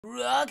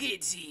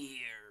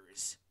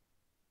Rocketeers.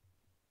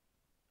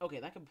 Okay,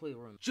 that completely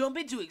ruined. Jump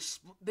into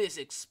this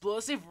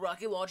explosive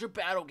rocket launcher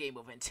battle game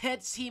with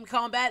intense team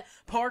combat,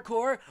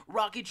 parkour,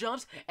 rocket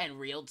jumps, and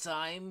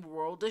real-time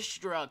world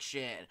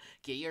destruction.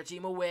 Get your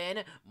team a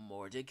win,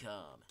 more to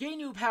come. Gain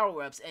new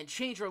power-ups and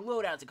change your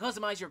loadout to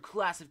customize your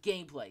class of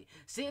gameplay.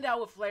 Stand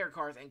out with flare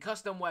cars and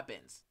custom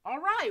weapons.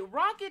 Alright,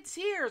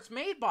 Rocketeers,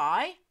 made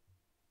by...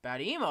 Bad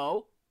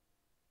Emo?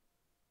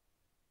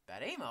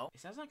 Bad Emo?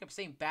 It sounds like I'm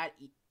saying bad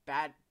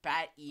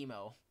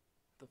emo.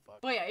 The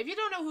fuck? But yeah, if you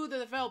don't know who the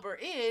developer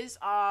is,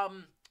 how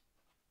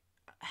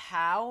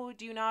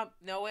do you not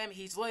know him?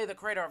 He's literally the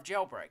creator of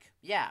Jailbreak.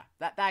 Yeah,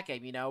 that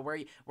game, you know,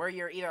 where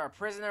you're either a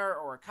prisoner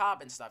or a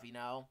cop and stuff, you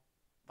know?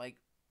 Like,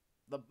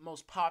 the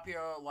most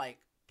popular, like,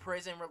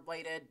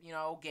 prison-related, you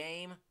know,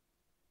 game.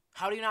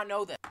 How do you not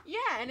know that?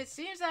 Yeah, and it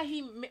seems that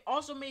he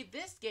also made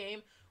this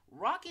game,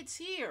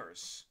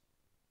 Rocketeers.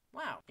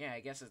 Wow. Yeah,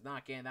 I guess it's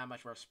not getting that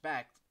much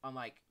respect,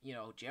 unlike, you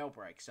know,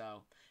 Jailbreak,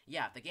 so...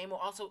 Yeah, the game will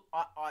also,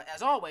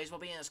 as always, will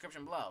be in the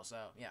description below,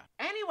 so, yeah.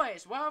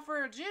 Anyways, without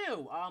further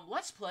ado,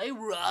 let's play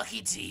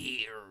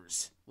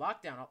Rocketeers.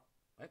 Lockdown, oh,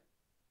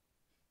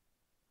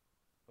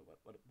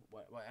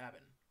 what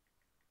happened?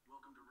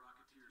 Welcome to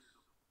Rocketeers.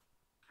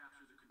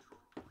 Capture the control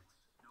points.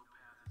 No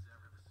path is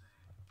ever the same.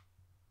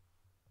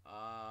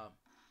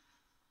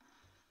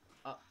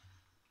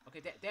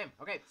 Okay, damn,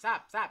 okay,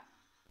 stop.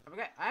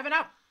 Okay, I have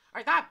enough.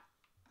 Alright, stop.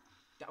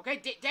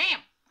 Okay,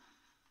 damn.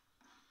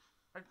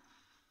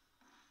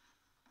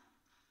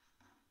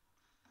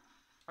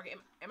 Okay,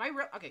 am I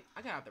real? Okay,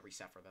 I gotta have the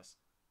reset for this.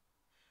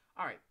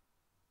 Alright.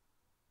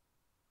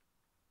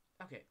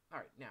 Okay,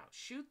 alright, now,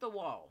 shoot the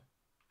wall.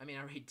 I mean,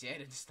 I already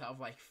did and stuff,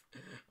 like,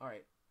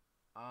 alright.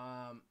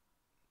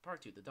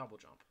 Part 2, the double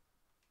jump.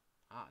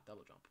 Ah,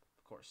 double jump,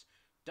 of course.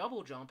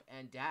 Double jump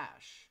and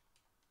dash.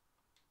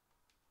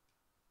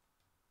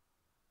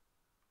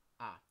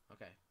 Ah,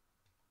 okay.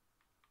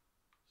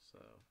 So,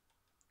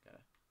 gotta...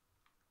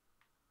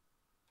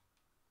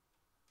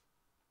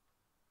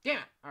 Damn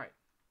it! Alright.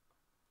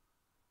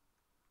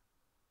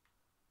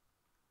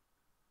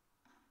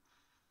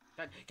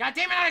 God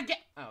damn it! Again!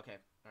 Oh, okay.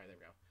 Alright, there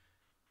we go.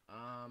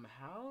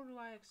 How do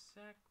I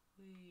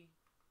exactly...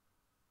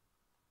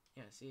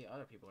 Yeah, see,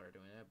 other people are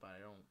doing it, but I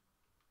don't...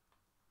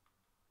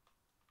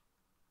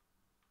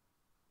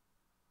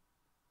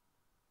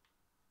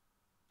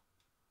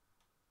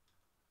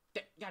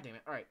 God damn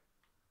it. Alright.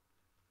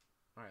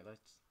 Alright,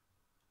 let's...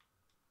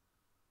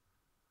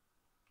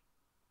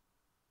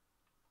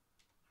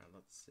 Alright,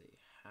 let's see.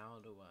 How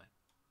do I...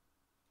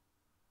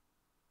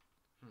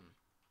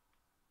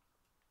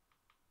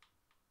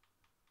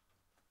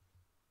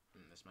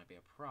 This might be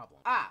a problem.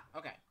 Ah!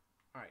 Okay.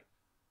 Alright.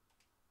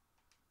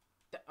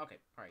 Okay,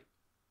 alright.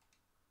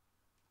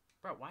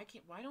 Bro, why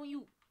don't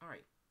you...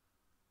 Alright.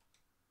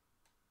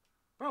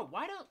 Bro,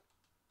 why don't...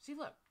 See,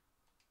 look.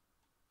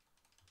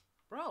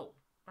 Bro.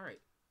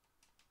 Alright.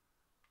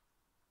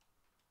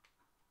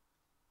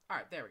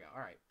 Alright, there we go.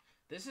 Alright.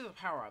 This is a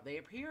power-up. They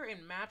appear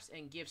in maps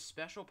and give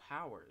special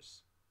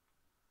powers.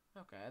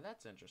 Okay,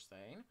 that's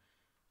interesting.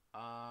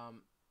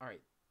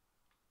 Alright.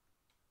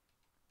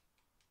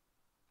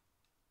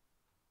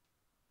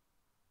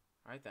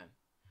 Alright then.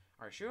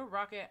 Alright, shoot a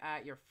rocket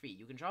at your feet.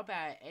 You can jump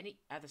at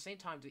the same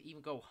time to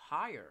even go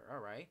higher.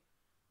 Alright.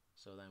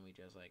 So then we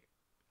just like...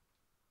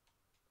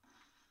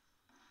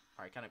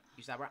 Alright, kind of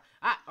use that rock.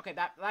 Ah! Okay,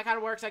 that kind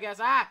of works, I guess.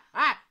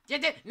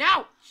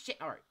 No! Shit!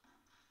 Alright.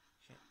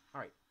 Shit.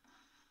 Alright.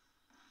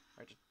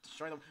 Alright, just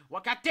destroy them.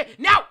 What got this?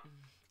 No!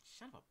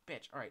 Son of a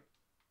bitch. Alright.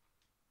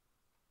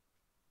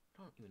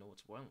 I don't even know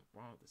what's wrong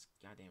with this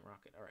goddamn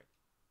rocket. Alright.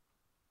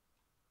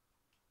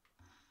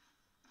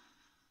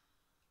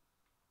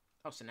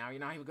 Oh, so now you're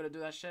not even gonna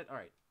do that shit?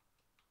 Alright.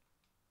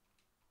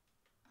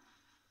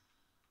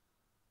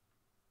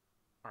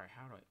 Alright,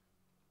 how do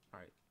I...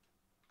 Alright.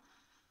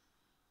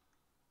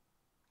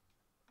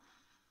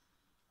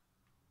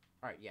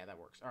 Alright, yeah, that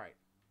works. Alright.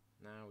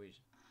 Now we...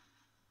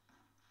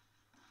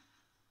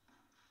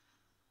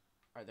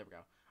 Alright, there we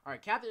go.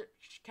 Alright,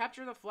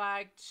 capture the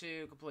flag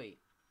to complete.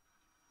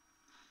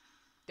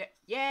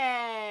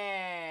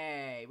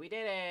 Yay! We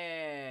did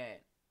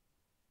it!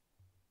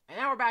 And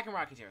now we're back in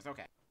Rocketeers.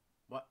 Okay.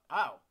 What?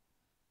 Oh.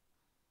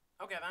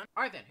 Okay, then.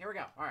 Alright, then. Here we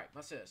go. Alright,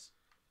 let's do this.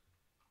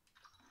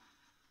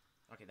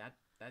 Okay, that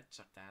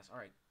sucked ass.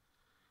 Alright.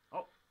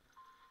 Oh.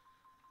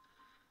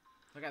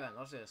 Okay, then.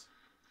 Let's do this.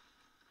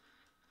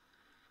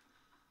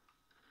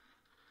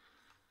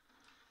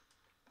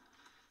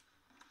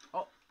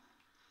 Oh.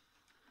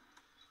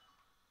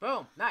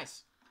 Boom.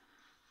 Nice.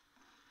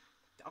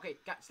 Okay,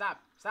 stop.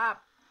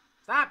 Stop.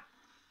 Stop.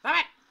 Stop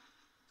it.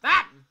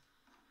 Stop.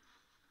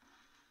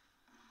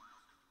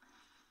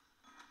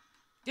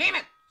 Damn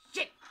it!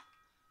 Shit!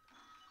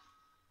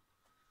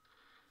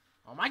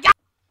 Oh my god!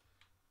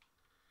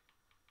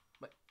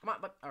 But come on,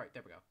 but alright,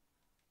 there we go.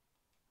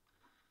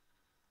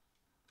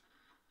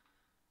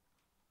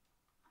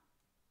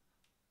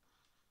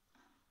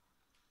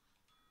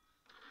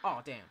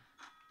 Oh damn.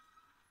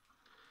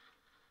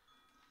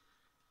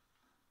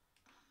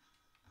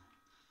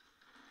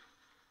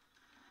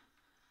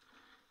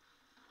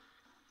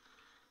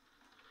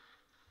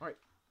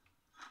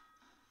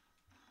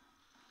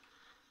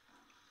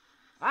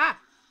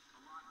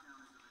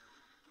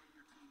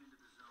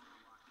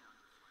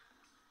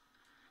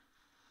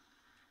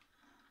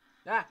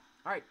 Ah!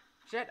 Alright.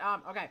 Shit,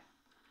 okay.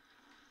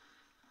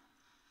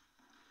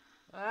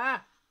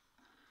 Ah!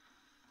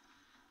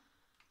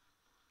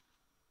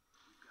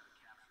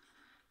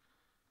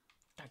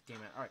 God damn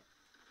it. Alright.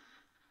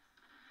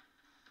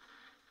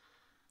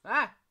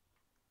 Ah!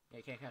 Yeah,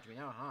 you can't catch me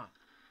now, huh?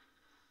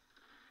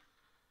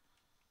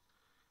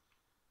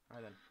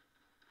 Alright then.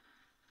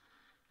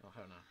 Oh,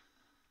 hell no.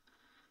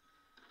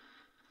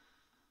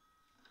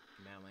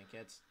 Manling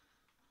kids.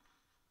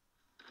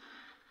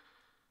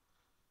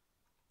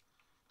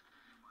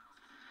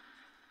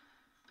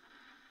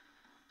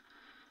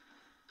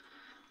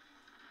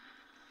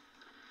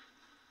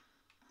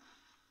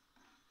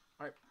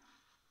 Alright.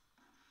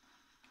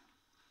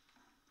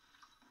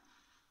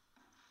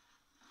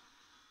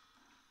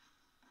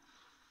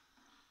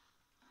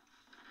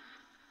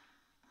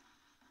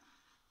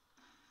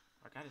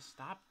 I gotta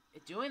stop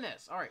it doing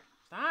this. Alright,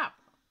 stop!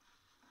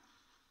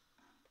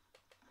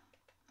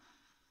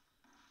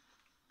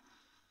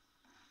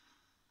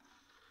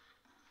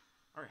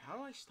 Alright, how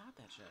do I stop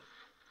that shit?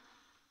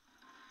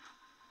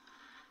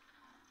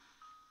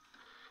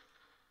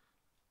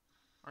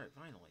 Alright,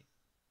 finally.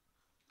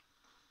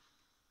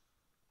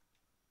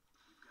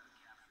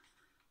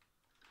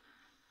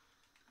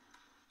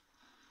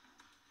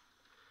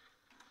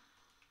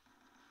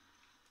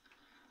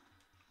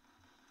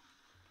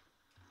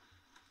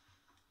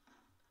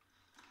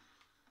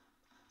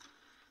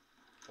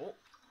 Oh.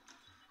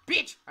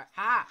 Bitch!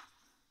 Ha!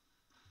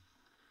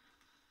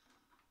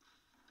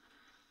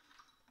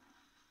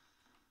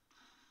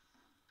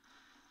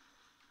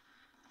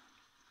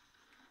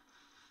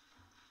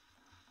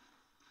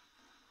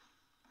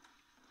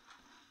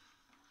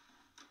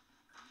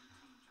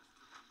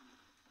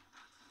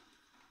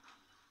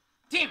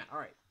 Damn it!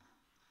 Alright.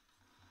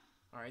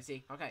 Alright,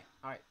 see. Okay,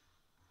 alright.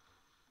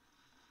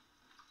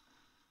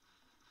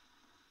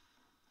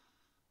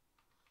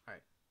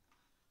 Alright.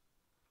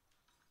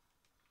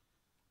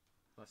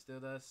 Let's do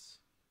this.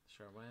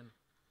 Sure win.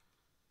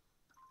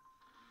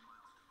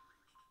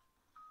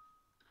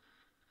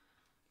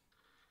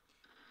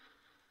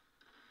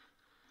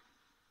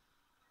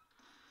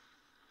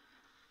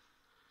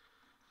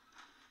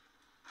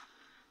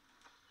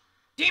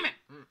 Damn it!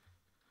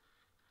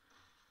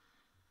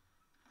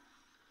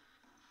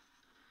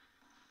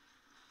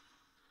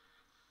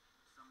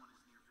 Someone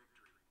is near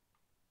victory.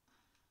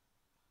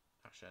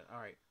 Oh shit,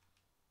 alright.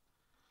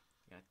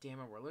 God damn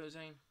it, we're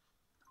losing.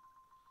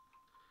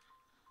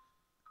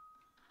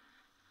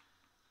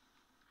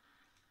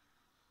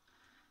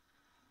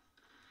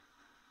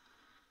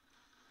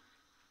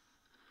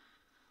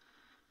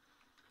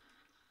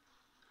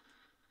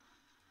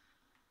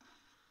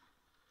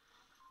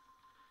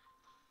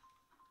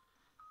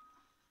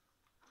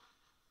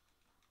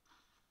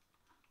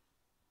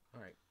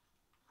 Alright.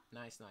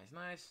 Nice, nice,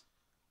 nice.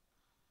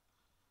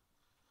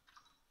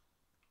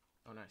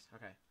 Oh, nice.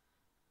 Okay.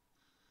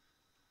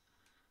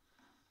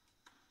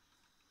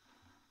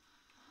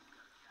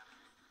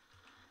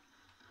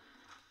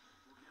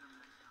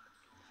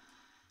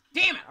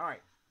 Damn it!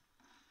 Alright.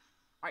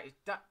 Alright,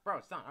 it's done. Bro,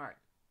 it's done. Alright.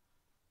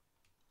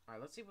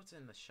 Alright, let's see what's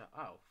in the shop.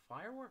 Oh,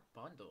 firework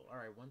bundle.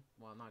 Alright, one.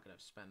 Well, I'm not gonna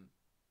spend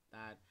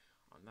that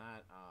on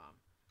that.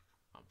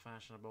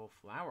 Fashionable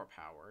flower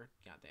power.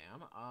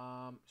 Goddamn.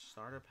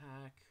 Starter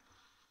pack.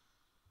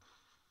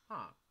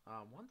 Huh.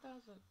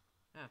 1,000.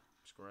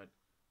 Screw it.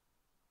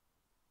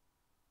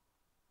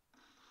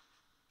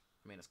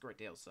 I mean, it's a great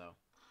deal, so.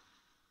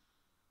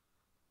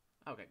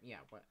 Okay, yeah,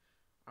 what?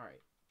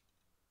 Alright.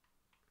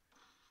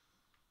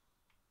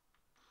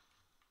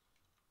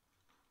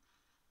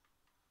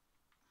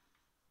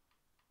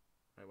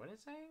 Wait, what did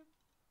it say?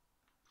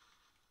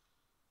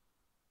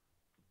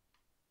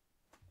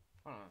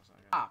 Hold on a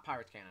second. Ah,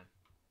 Pirate's Cannon.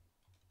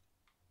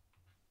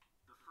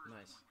 The first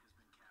Nice. point has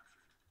been captured.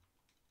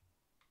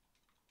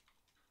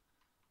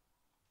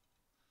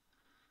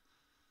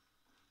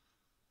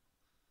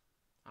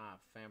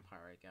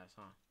 Vampire, I guess,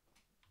 huh?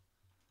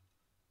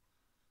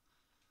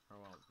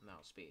 Or, well, no,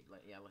 speed.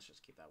 Yeah, let's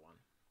just keep that one.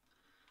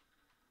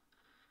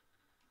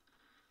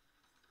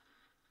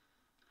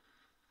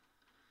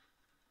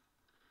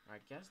 I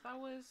guess that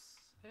was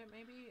it,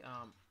 maybe?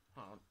 Hold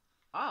on.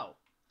 Oh!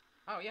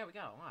 Oh, yeah, we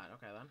got a lot.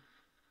 Okay, then.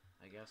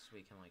 I guess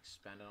we can, like,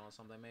 spend it on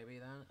something, maybe,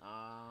 then.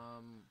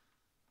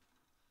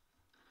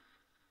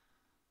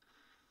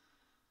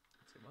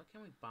 Let's see, what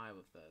can we buy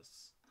with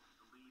this?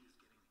 The lead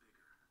is getting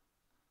bigger.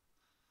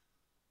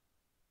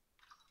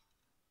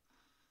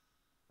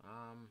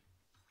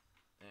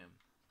 Damn.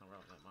 Not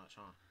really that much,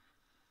 huh?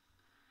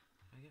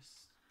 I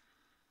guess...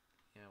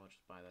 Yeah, we'll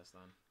just buy this,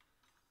 then.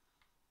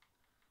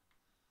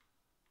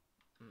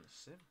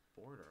 Civ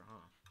border,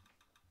 huh?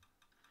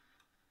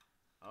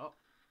 Oh.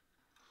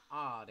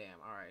 Aw, damn.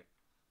 Alright.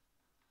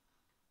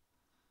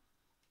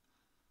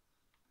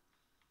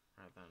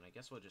 Alright, then. I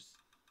guess we'll just...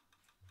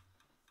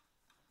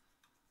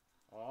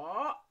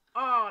 Oh!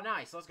 Oh,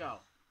 nice. Let's go.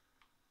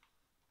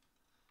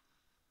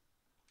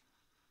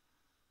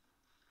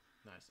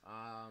 Nice.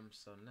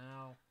 So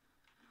now...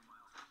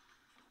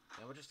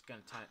 Yeah, we're just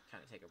gonna kind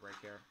of take a break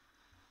here.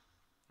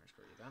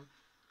 Screw you then.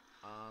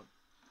 Um.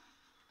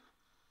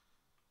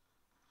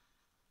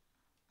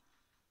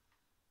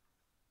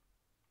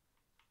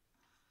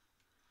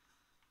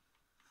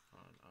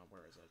 Hold on,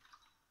 where is it?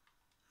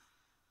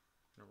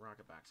 No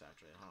rocket backs,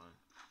 actually. Hold on.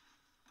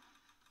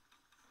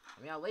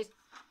 I mean, at least...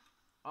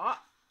 Oh!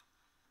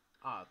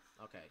 Oh,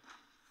 okay.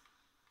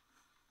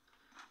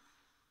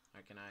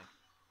 Alright, can I...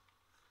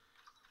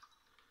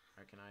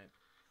 Alright, can I...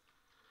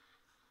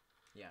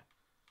 Yeah.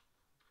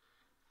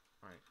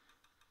 Alright.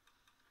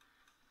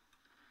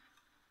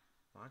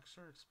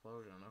 Monster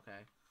explosion,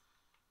 okay.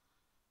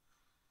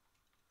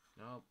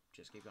 Nope,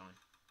 just keep going.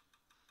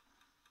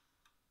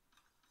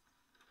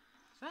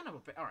 Son of a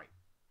bitch. Alright.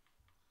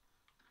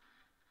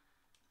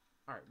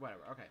 Alright,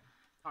 whatever, okay.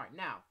 Alright,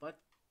 now, but...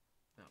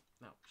 No,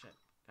 no, shit.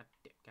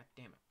 God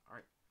damn it.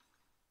 Alright.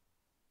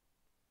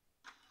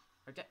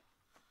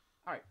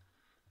 Alright.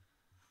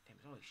 Damn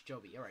it, holy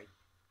Joby, alright.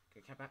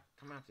 Okay,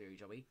 come after you,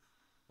 Joby.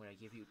 When I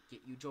get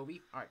you,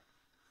 Joby. Alright.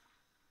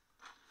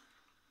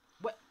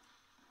 What?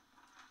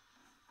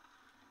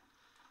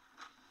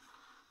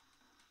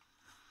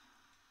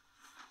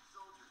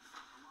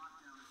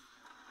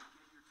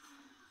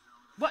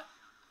 What?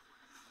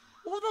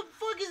 What the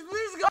fuck is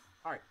this guy?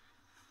 Alright.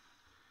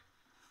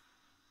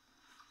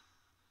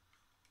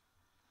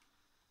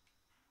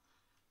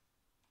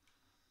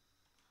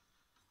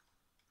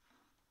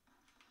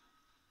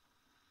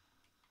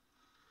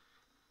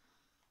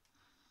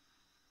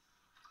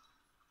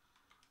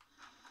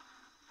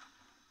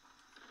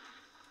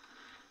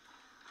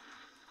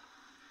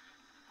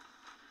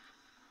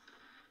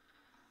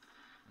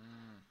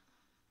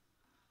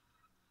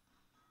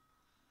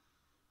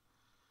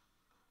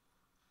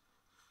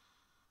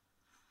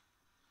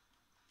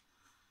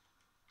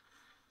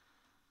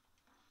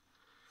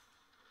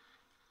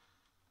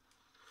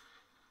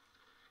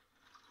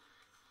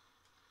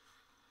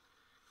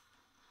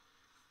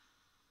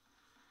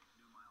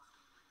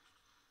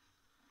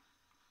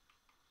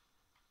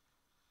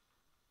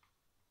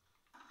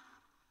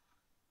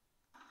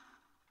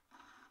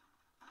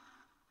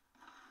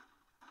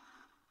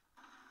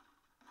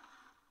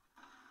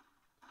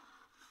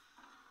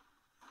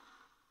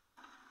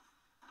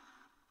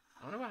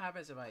 I wonder what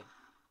happens if I...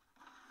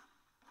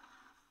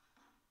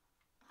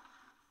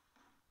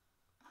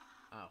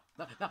 Oh.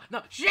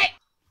 No, shit!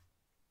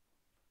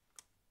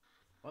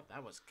 Well,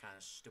 that was kind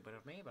of stupid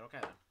of me, but okay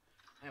then.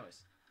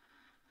 Anyways.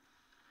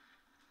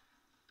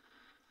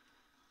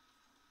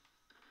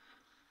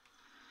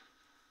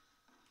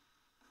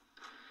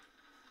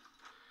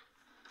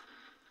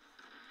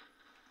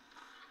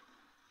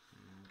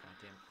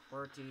 Goddamn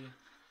quirky.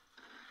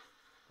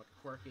 Fucking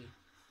quirky.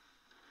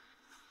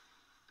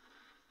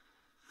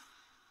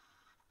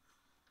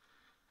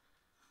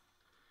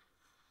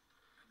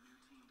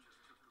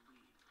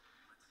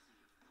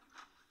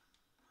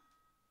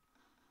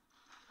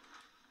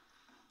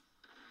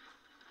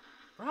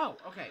 Bro,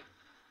 okay.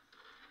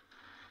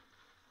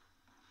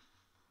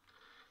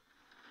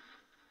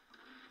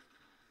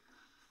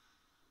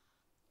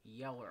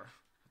 Yeller.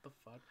 What the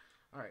fuck?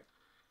 Alright.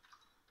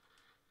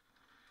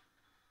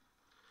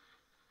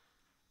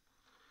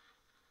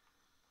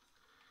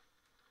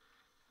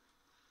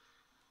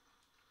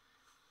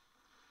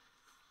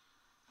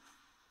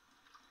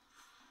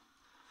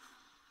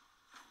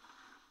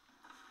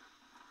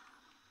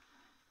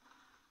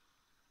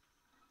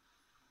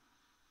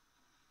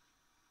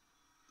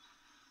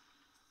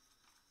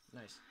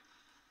 Nice.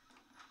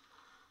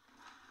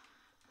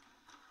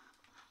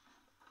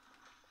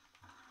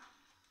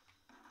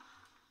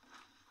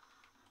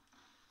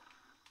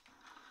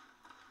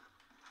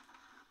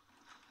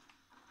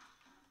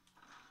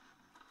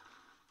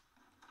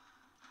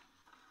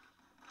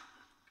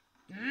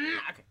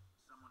 Okay.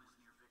 Someone is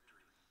near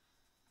victory.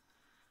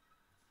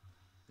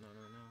 No.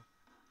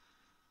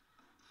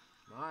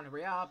 Come on,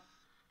 hurry up.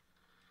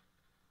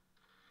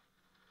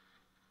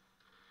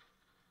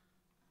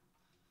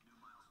 New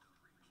milestone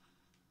reached. We'll get him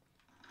next time,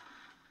 soldier.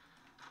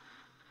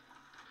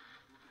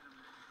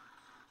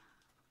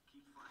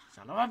 Keep fighting.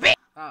 Son of a bitch!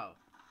 Oh.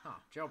 Huh.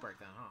 Jailbreak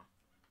then, huh?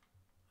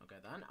 Okay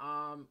then.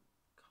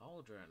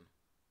 Cauldron.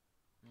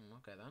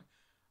 Okay then.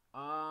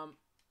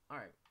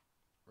 Alright.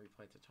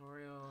 Replay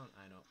tutorial.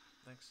 I don't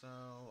think so.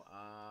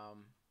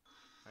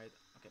 Alright.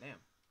 Okay, damn.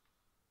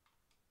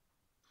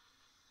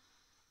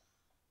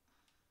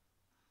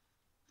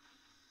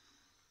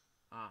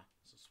 Ah,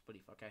 so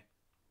splitty. Okay.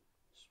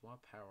 Swap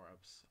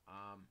power-ups.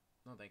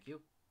 No thank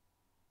you.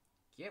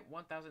 Get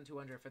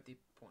 1,250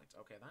 points.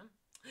 Okay then.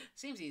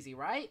 Seems easy,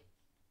 right?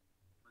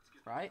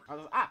 Right?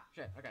 Ah,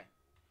 shit. Okay.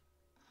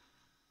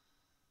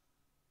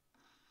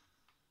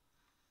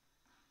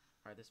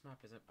 Alright, this map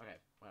isn't... Okay,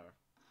 whatever.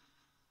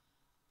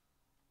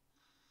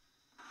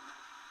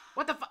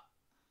 What the fuck?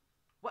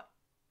 What?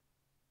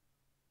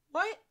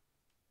 What?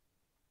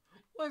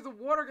 What, is the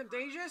water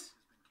contagious?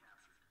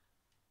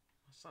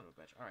 Oh, son of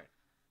a bitch. Alright.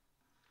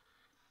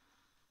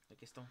 I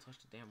guess don't touch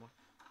the damn one.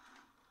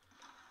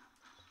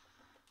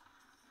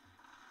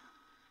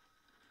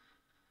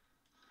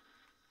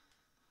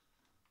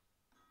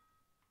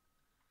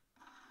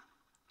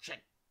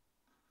 Shit.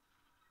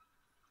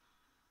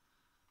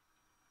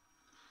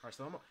 Alright,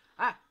 slow mo.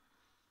 Ah!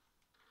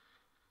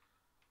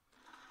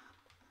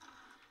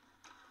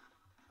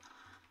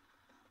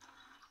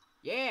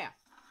 Yeah!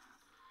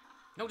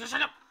 No, just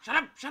shut up! Shut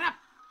up! Shut up!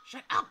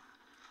 Shut up!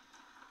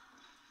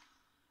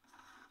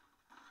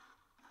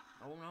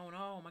 Oh, no,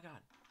 no. Oh, my God.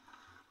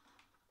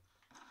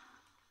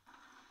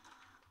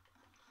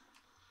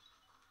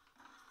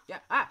 Yeah,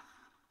 ah!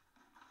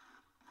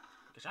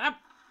 Okay, shut up!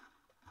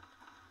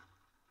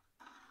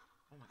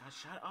 Oh, my God,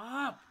 shut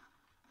up!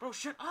 Bro,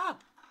 shut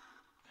up!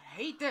 I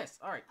hate this.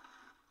 Alright.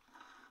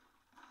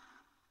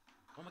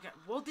 Oh, my God.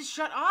 Well, just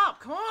shut up!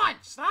 Come on!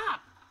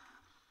 Stop!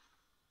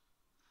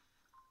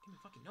 Give me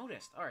fucking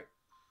noticed. Alright.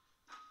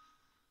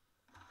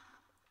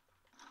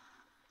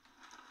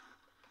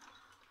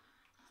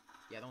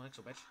 Yeah, don't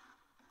exo, bitch.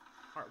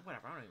 Alright,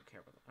 whatever. I don't even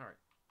care about that. Alright.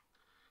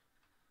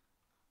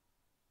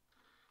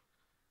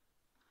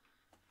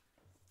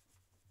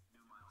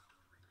 New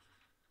milestone reached.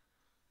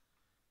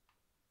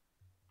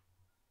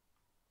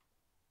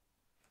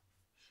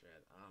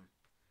 Shit,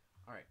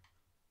 alright.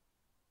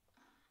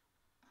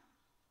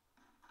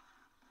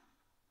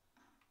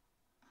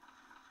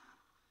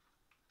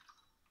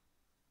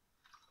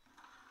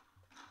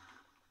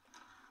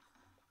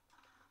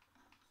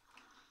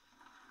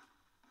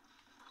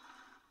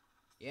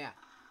 Yeah.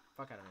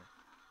 Fuck out of here.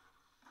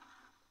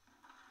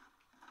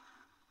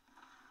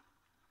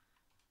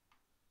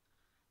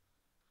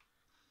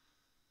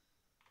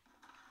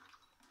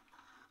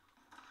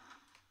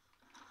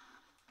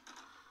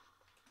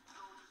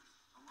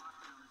 A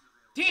lockdown is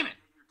available. Damn it!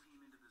 Get your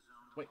team into the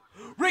zone. Wait.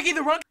 Ricky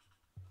the Run!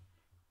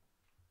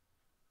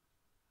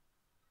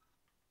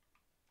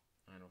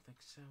 I don't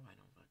think so. I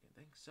don't fucking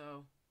think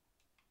so.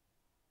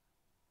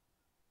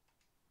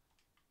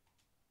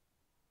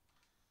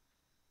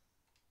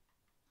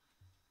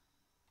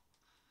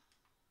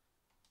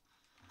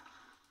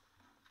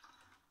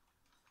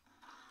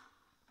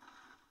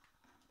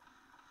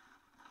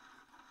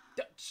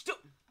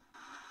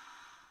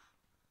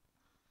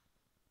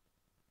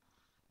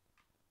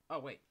 Oh,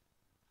 wait.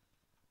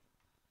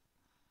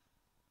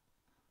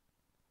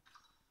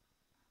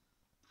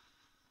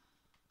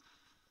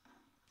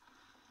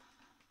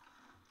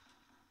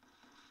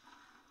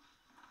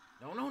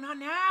 No, no, not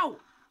now!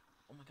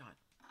 Oh my God.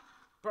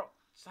 Bro,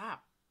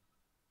 stop.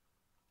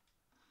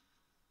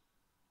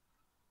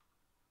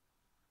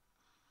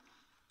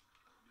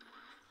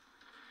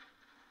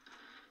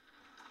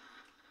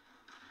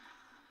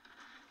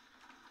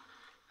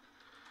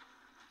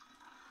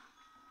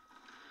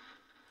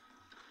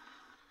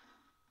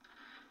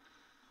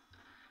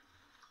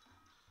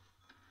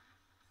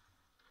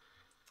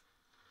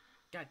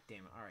 God damn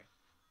it. Alright.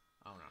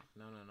 Oh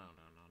no. No, no, no, no,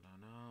 no, no,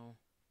 no.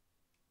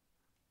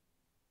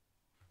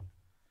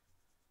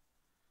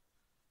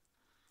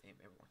 Damn,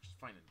 everyone's just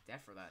finding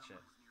death for that shit.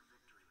 Someone is near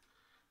victory.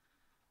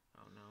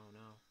 Oh no,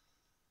 no.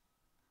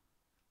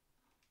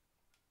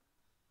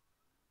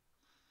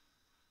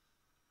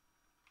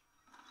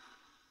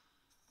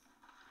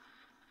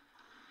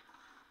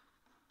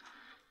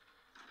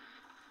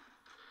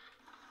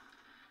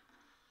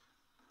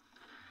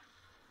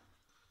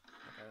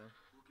 Okay.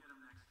 We'll get him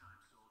next time,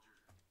 soldier.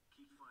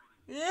 Keep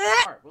fighting.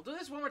 Yeah! Alright, we'll do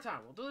this one more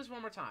time. We'll do this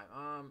one more time.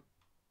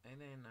 And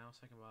then now,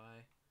 second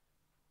bye.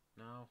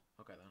 No?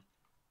 Okay then.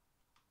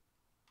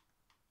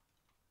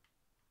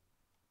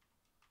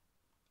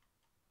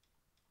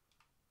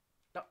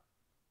 No.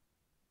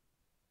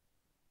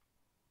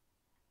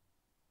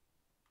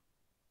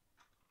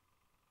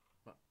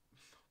 What?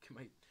 Okay,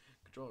 my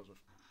controllers were...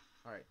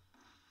 Alright.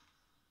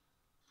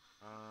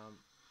 I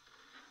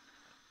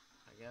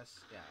guess,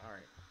 yeah,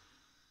 alright.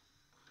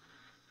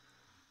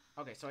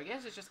 Okay, so I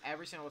guess it's just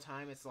every single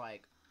time it's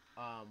like,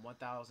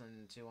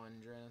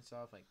 1,200 and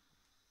stuff, like...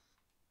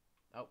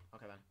 Oh,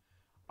 okay then.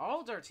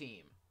 Alder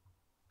team!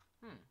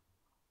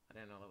 I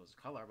didn't know that was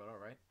a color, but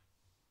alright.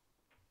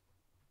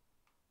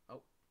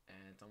 Oh,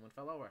 and someone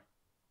fell over.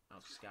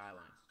 Oh, Skyline.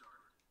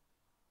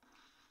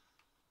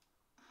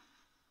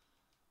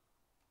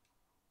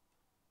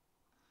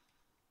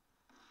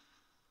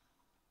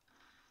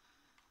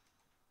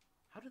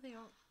 How do they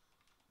all...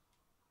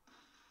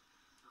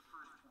 The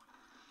first point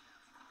has been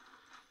captured.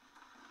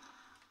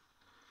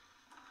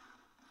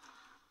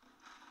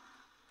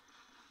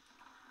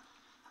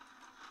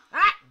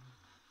 Ah!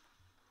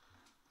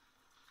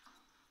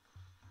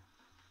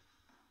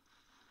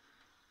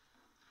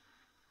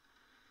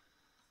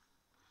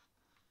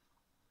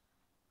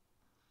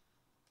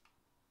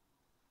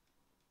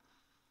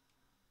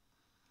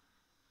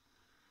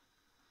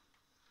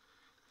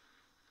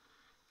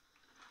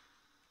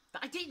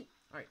 I didn't!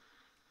 Alright.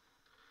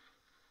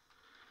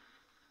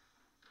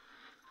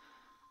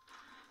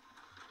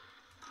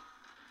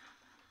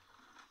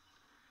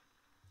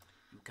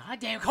 You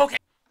goddamn cocaine!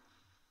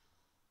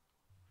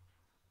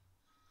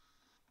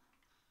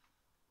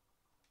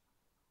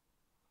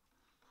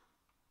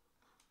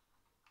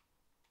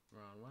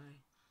 Wrong way.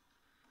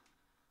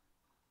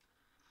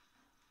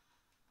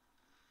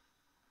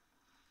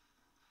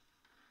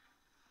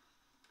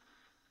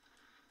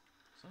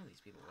 Some of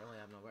these people really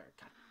have nowhere.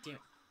 God damn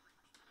it.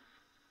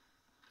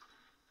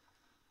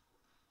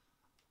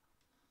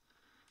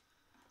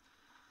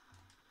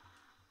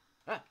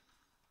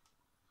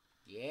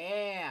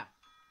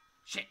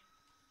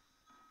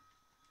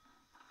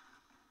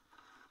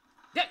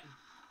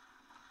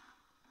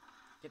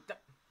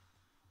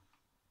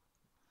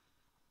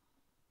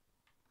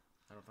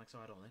 don't think so,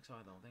 I don't think so,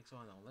 I don't think so,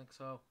 I don't think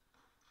so.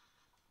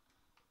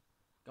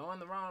 Going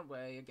the wrong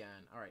way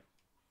again. Alright.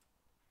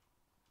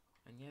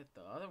 And yet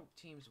the other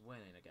team's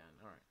winning again.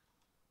 Alright.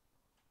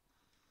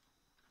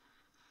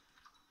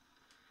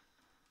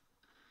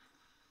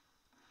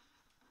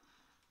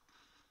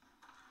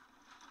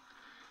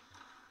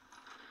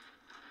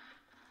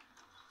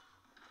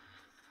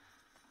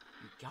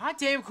 You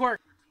goddamn Cork!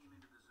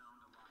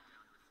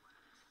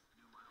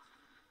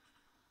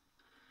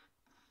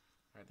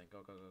 Alright then, go,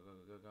 go, go, go,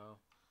 go, go.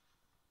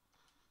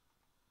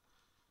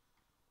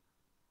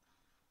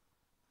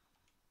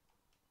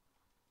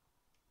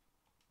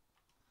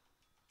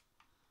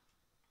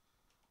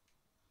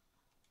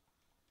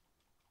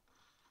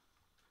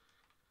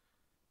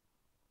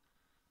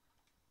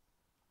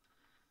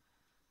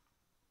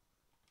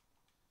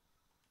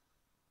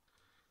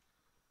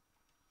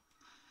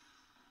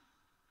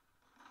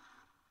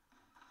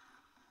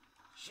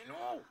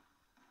 No!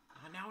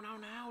 No, no,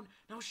 no!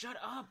 No, shut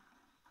up!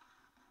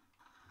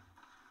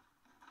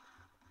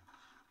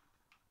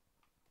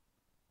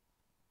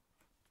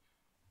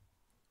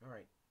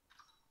 Alright.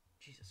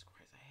 Jesus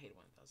Christ, I hate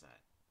when it does that.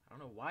 I don't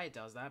know why it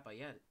does that, but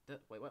yeah.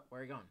 Wait, what?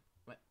 Where are you going?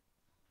 What?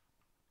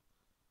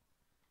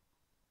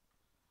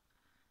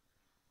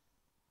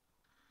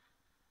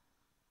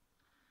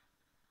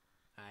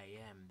 I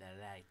am the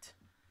light.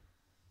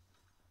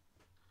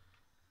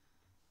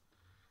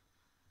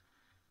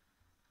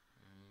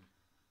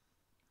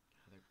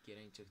 They're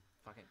getting to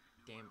fucking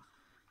damn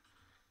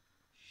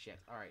shit.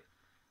 Alright.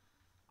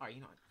 Alright,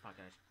 you know what? Fuck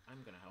it.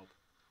 I'm gonna help.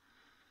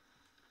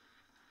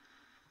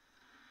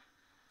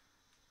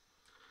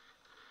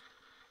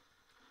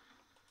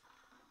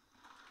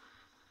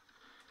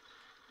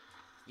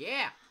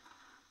 Yeah!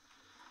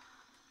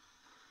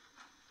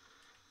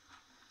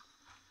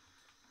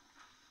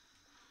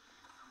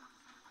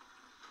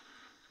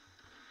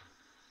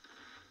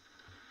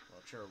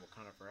 Well, sure,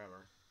 Wakanda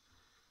forever.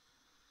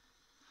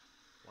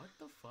 What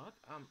the fuck?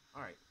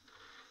 Alright.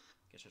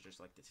 Guess I just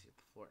like to see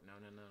the floor. No,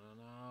 no, no,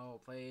 no,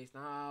 no. Please,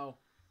 no.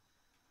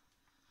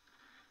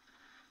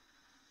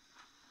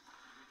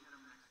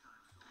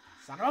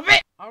 Son of a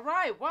bitch!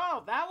 Alright,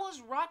 well, that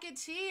was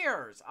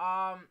Rocketeers.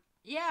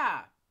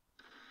 Yeah.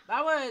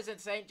 That was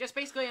insane. Just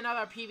basically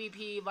another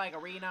PvP, like,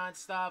 arena and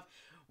stuff,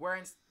 where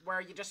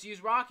you just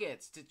use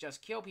rockets to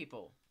just kill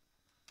people.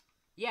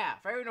 Yeah,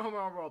 very normal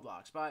on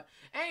Roblox. But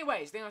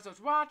anyways, thank you so much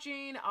for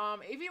watching.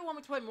 If you want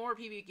me to play more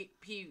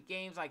PvP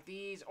games like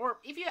these, or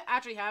if you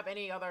actually have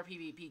any other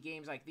PvP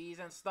games like these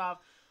and stuff,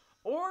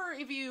 or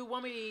if you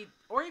want me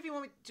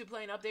to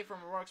play an update from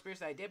a Roblox experience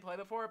that I did play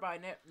before, but I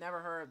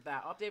never heard of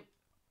that update.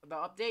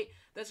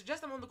 Then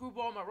suggest them on the group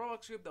wall, my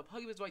Roblox group, the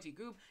PuggyPugsonYT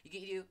group.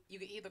 You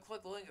can either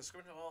click the link in the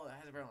description below that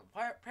has a very long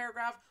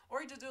paragraph,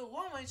 or you just do a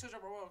long line search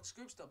of our Roblox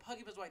groups, the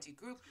PuggyPugsonYT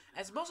group,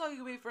 and it's most likely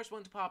going to be the first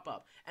one to pop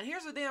up. And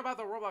here's the thing about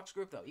the Roblox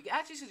group, though. You can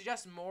actually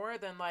suggest more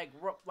than, like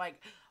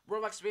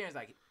Roblox experience.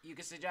 Like, you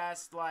can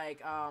suggest,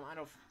 like, oh,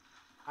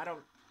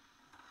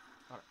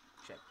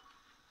 shit.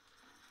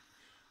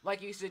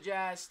 Like, you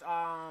suggest,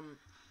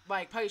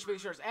 like,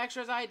 PuggyPugsonYT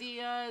extras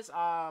ideas,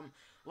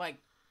 like,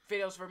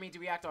 videos for me to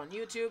react on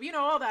YouTube, you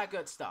know, all that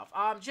good stuff.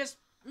 Just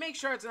make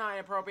sure it's not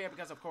inappropriate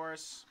because, of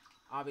course,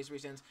 obvious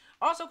reasons.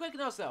 Also, quick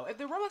notes, though. If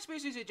the Roblox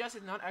experience you suggest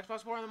is not Xbox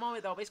support in the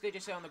moment, they'll basically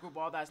just say on the group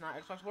wall that it's not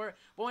Xbox support.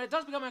 But when it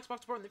does become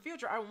Xbox support in the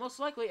future, I will most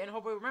likely and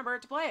hopefully remember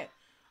to play it.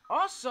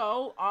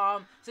 Also,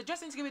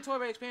 suggesting Skibidi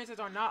Toilet experiences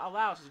are not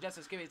allowed. So suggest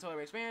a Skibidi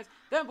Toilet experience,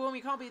 then boom,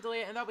 you can't be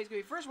deleted, and that'll basically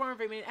be first one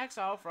for me in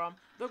exile from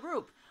the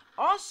group.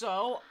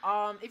 Also,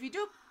 if you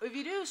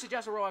do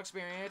suggest a Roblox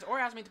experience or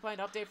ask me to play an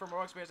update from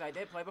Roblox experience I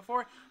did play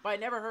before, but I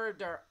never heard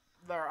their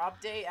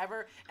update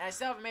ever, and I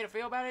still haven't made a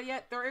feel about it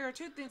yet, there are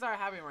two things that are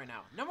happening right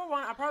now. Number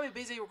one, I'm probably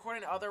busy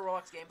recording other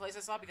Roblox gameplays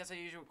and stuff because I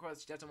usually record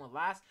just one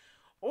last.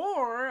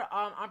 Or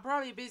I'm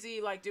probably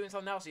busy like doing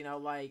something else, you know,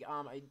 like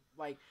I'm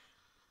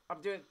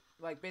doing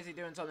busy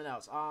doing something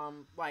else,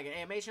 like an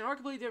animation or a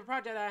completely different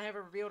project that I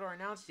haven't revealed or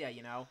announced yet,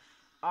 you know.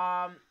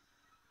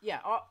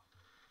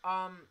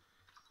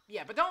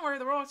 Yeah, but don't worry,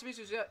 the Roblox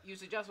videos you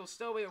suggest will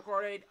still be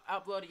recorded,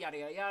 uploaded, yada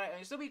yada yada, and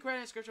you'll still be credited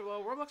in the description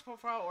below, Roblox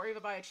profile, or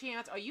even by a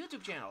chance, a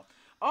YouTube channel.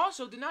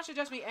 Also, do not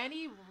suggest me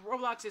any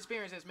Roblox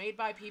experiences made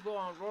by people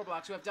on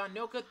Roblox who have done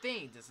no good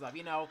things and stuff,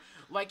 you know,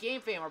 like Game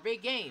Fam or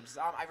big games.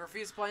 I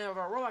refuse to play any of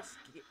our Roblox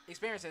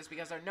experiences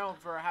because they're known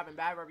for having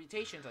bad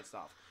reputations and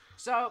stuff.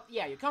 So,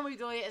 yeah, your company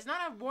delete. It's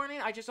not a warning,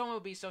 I just don't want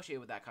to be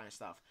associated with that kind of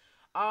stuff.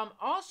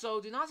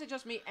 Also, do not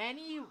suggest me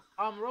any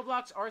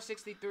Roblox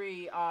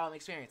R63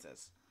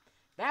 experiences.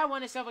 That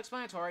one is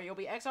self-explanatory. You'll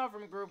be exiled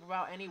from a group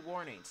without any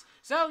warnings.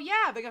 So,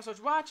 yeah, thank you so much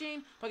for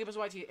watching.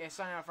 PuggyPugsonYT is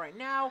signing off right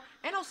now.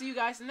 And I'll see you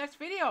guys in the next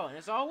video. And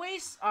as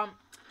always,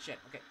 shit,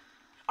 okay.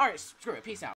 Alright, screw it. Peace out.